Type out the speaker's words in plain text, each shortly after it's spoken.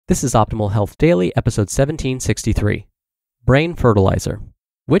This is Optimal Health Daily, episode 1763. Brain Fertilizer.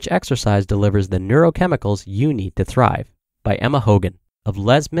 Which exercise delivers the neurochemicals you need to thrive? By Emma Hogan of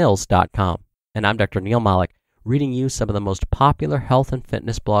lesmills.com. And I'm Dr. Neil Malik, reading you some of the most popular health and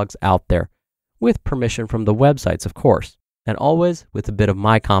fitness blogs out there, with permission from the websites, of course, and always with a bit of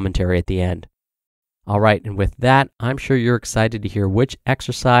my commentary at the end. All right, and with that, I'm sure you're excited to hear which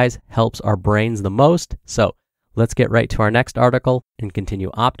exercise helps our brains the most. So let's get right to our next article and continue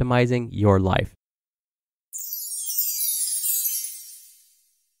optimizing your life.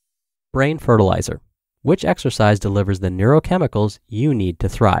 Brain Fertilizer. Which exercise delivers the neurochemicals you need to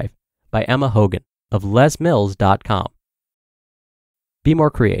thrive? By Emma Hogan of lesmills.com. Be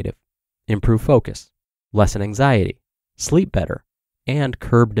more creative, improve focus, lessen anxiety, sleep better, and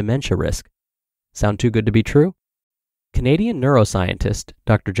curb dementia risk. Sound too good to be true? Canadian neuroscientist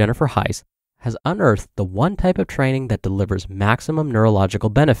Dr. Jennifer Heiss has unearthed the one type of training that delivers maximum neurological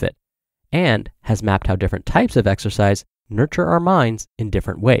benefit and has mapped how different types of exercise nurture our minds in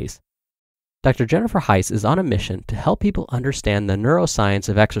different ways. Dr. Jennifer Heiss is on a mission to help people understand the neuroscience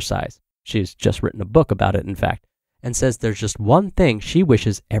of exercise. She's just written a book about it, in fact, and says there's just one thing she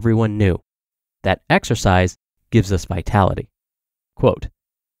wishes everyone knew: that exercise gives us vitality. Quote,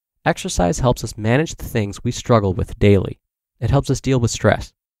 "Exercise helps us manage the things we struggle with daily. It helps us deal with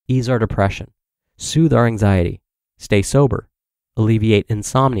stress, ease our depression, soothe our anxiety, stay sober, alleviate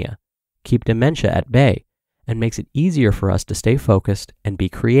insomnia, keep dementia at bay, and makes it easier for us to stay focused and be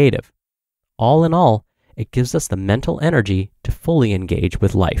creative. All in all, it gives us the mental energy to fully engage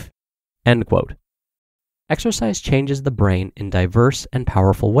with life." End quote. Exercise changes the brain in diverse and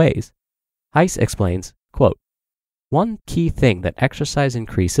powerful ways. Heiss explains, quote, "One key thing that exercise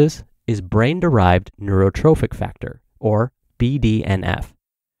increases is brain-derived neurotrophic factor, or BDNF.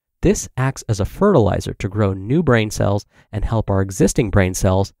 This acts as a fertilizer to grow new brain cells and help our existing brain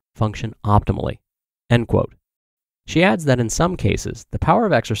cells function optimally." End quote. She adds that in some cases, the power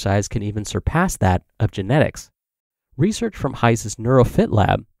of exercise can even surpass that of genetics. Research from Heiss's NeuroFit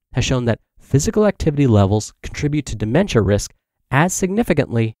lab has shown that physical activity levels contribute to dementia risk as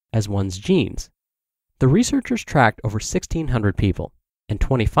significantly as one's genes. The researchers tracked over 1,600 people, and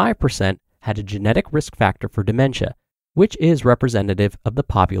 25% had a genetic risk factor for dementia, which is representative of the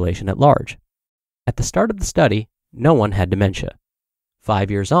population at large. At the start of the study, no one had dementia. 5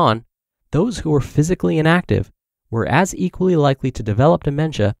 years on, those who were physically inactive were as equally likely to develop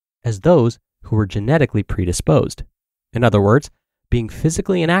dementia as those who were genetically predisposed. In other words, being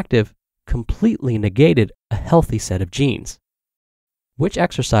physically inactive completely negated a healthy set of genes. Which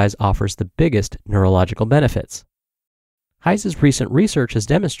exercise offers the biggest neurological benefits? Heiss's recent research has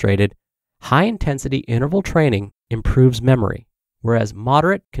demonstrated high-intensity interval training improves memory, whereas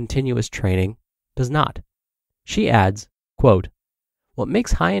moderate continuous training does not. She adds, quote, "What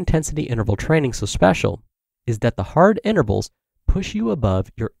makes high-intensity interval training so special is that the hard intervals push you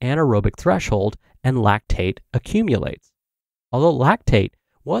above your anaerobic threshold and lactate accumulates. Although lactate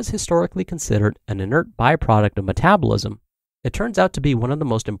was historically considered an inert byproduct of metabolism, it turns out to be one of the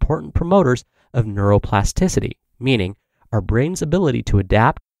most important promoters of neuroplasticity, meaning our brain's ability to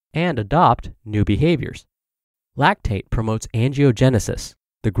adapt and adopt new behaviors. Lactate promotes angiogenesis,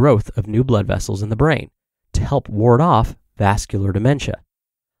 the growth of new blood vessels in the brain, to help ward off vascular dementia.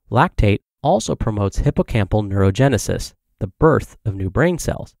 Lactate also promotes hippocampal neurogenesis, the birth of new brain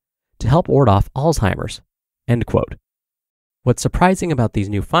cells, to help ward off Alzheimer's." End quote. What's surprising about these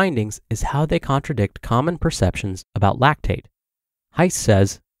new findings is how they contradict common perceptions about lactate. Heiss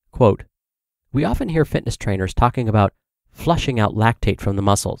says, quote, "We often hear fitness trainers talking about flushing out lactate from the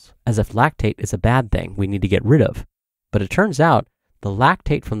muscles, as if lactate is a bad thing we need to get rid of. But it turns out the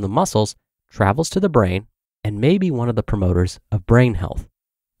lactate from the muscles travels to the brain and may be one of the promoters of brain health."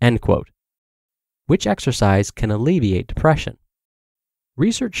 End quote. Which exercise can alleviate depression?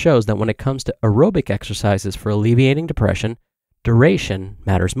 Research shows that when it comes to aerobic exercises for alleviating depression, duration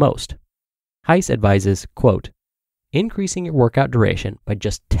matters most. Heiss advises, quote, "Increasing your workout duration by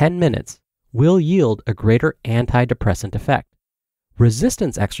just 10 minutes will yield a greater antidepressant effect.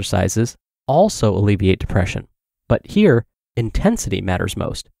 Resistance exercises also alleviate depression, but here, intensity matters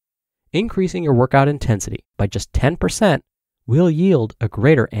most. Increasing your workout intensity by just 10% will yield a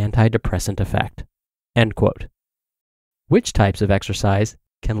greater antidepressant effect." End quote. Which types of exercise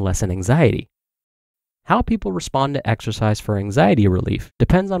can lessen anxiety? How people respond to exercise for anxiety relief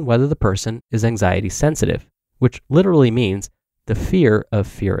depends on whether the person is anxiety sensitive, which literally means the fear of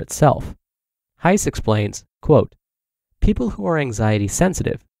fear itself. Heiss explains, quote, "People who are anxiety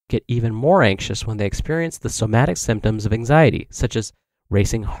sensitive get even more anxious when they experience the somatic symptoms of anxiety, such as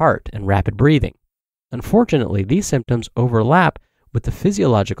racing heart and rapid breathing. Unfortunately, these symptoms overlap with the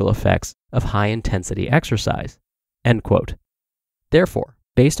physiological effects of high-intensity exercise." End quote. Therefore,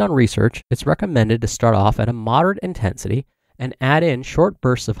 based on research, it's recommended to start off at a moderate intensity and add in short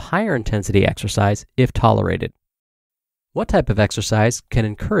bursts of higher intensity exercise if tolerated. What type of exercise can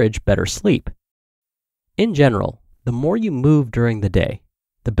encourage better sleep? In general, the more you move during the day,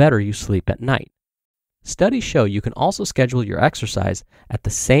 the better you sleep at night. Studies show you can also schedule your exercise at the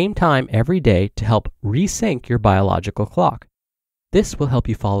same time every day to help resync your biological clock. This will help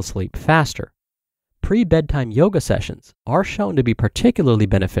you fall asleep faster. Pre-bedtime yoga sessions are shown to be particularly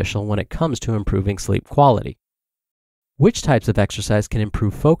beneficial when it comes to improving sleep quality. Which types of exercise can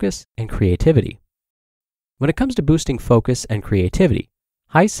improve focus and creativity? When it comes to boosting focus and creativity,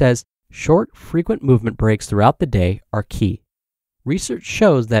 Heiss says short, frequent movement breaks throughout the day are key. Research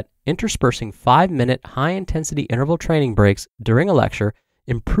shows that interspersing 5-minute high-intensity interval training breaks during a lecture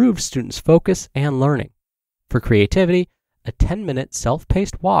improves students' focus and learning. For creativity, a 10-minute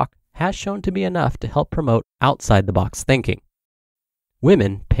self-paced walk has shown to be enough to help promote outside-the-box thinking.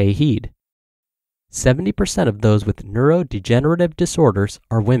 Women pay heed. 70% of those with neurodegenerative disorders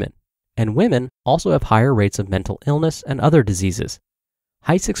are women, and women also have higher rates of mental illness and other diseases.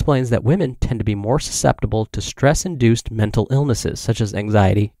 Heiss explains that women tend to be more susceptible to stress-induced mental illnesses such as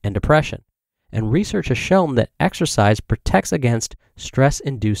anxiety and depression, and research has shown that exercise protects against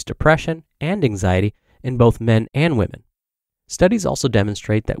stress-induced depression and anxiety in both men and women. Studies also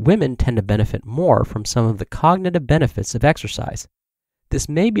demonstrate that women tend to benefit more from some of the cognitive benefits of exercise. This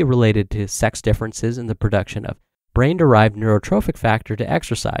may be related to sex differences in the production of brain-derived neurotrophic factor to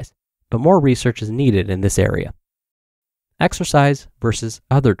exercise, but more research is needed in this area. Exercise versus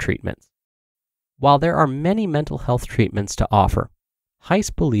other treatments. While there are many mental health treatments to offer,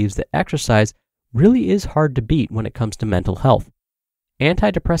 Heiss believes that exercise really is hard to beat when it comes to mental health.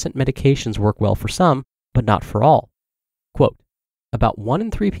 Antidepressant medications work well for some, but not for all. Quote, "About 1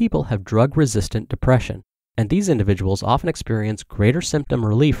 in 3 people have drug-resistant depression, and these individuals often experience greater symptom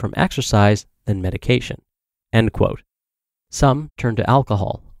relief from exercise than medication." End quote. Some turn to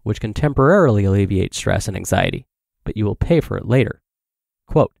alcohol, which can temporarily alleviate stress and anxiety, but you will pay for it later.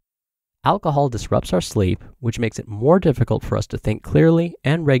 Quote, "Alcohol disrupts our sleep, which makes it more difficult for us to think clearly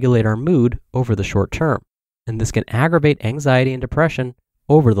and regulate our mood over the short term, and this can aggravate anxiety and depression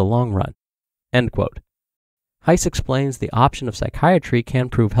over the long run." End quote. Heiss explains the option of psychiatry can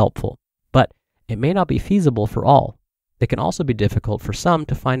prove helpful, but it may not be feasible for all. It can also be difficult for some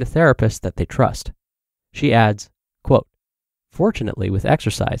to find a therapist that they trust. She adds, quote, "Fortunately, with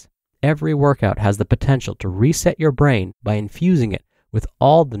exercise, every workout has the potential to reset your brain by infusing it with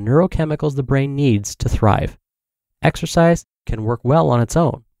all the neurochemicals the brain needs to thrive. Exercise can work well on its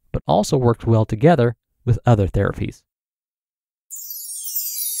own, but also works well together with other therapies."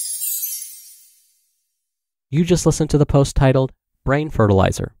 You just listened to the post titled "Brain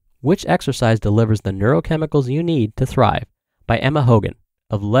Fertilizer: Which Exercise Delivers the Neurochemicals You Need to Thrive" by Emma Hogan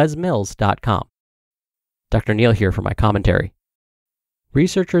of lesmills.com. Dr. Neal here for my commentary.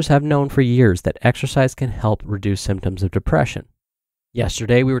 Researchers have known for years that exercise can help reduce symptoms of depression.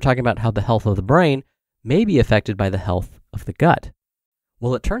 Yesterday, we were talking about how the health of the brain may be affected by the health of the gut.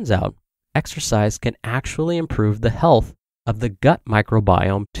 Well, it turns out exercise can actually improve the health of the gut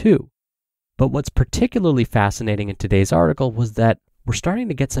microbiome too. But what's particularly fascinating in today's article was that we're starting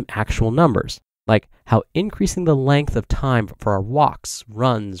to get some actual numbers, like how increasing the length of time for our walks,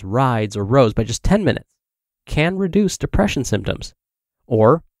 runs, rides, or rows by just 10 minutes can reduce depression symptoms.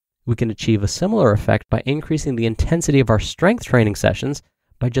 Or we can achieve a similar effect by increasing the intensity of our strength training sessions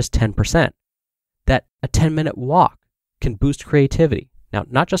by just 10%. That a 10-minute walk can boost creativity. Now,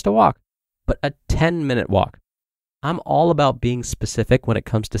 not just a walk, but a 10-minute walk. I'm all about being specific when it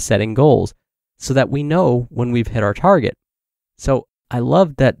comes to setting goals so that we know when we've hit our target. So I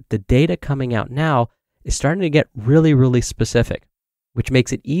love that the data coming out now is starting to get really, really specific, which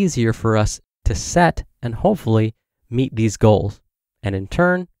makes it easier for us to set and hopefully meet these goals, and in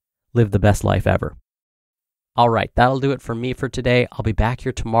turn, live the best life ever. All right, that'll do it for me for today. I'll be back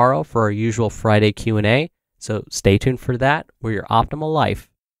here tomorrow for our usual Friday Q&A, so stay tuned for that, where your optimal life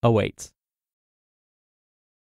awaits.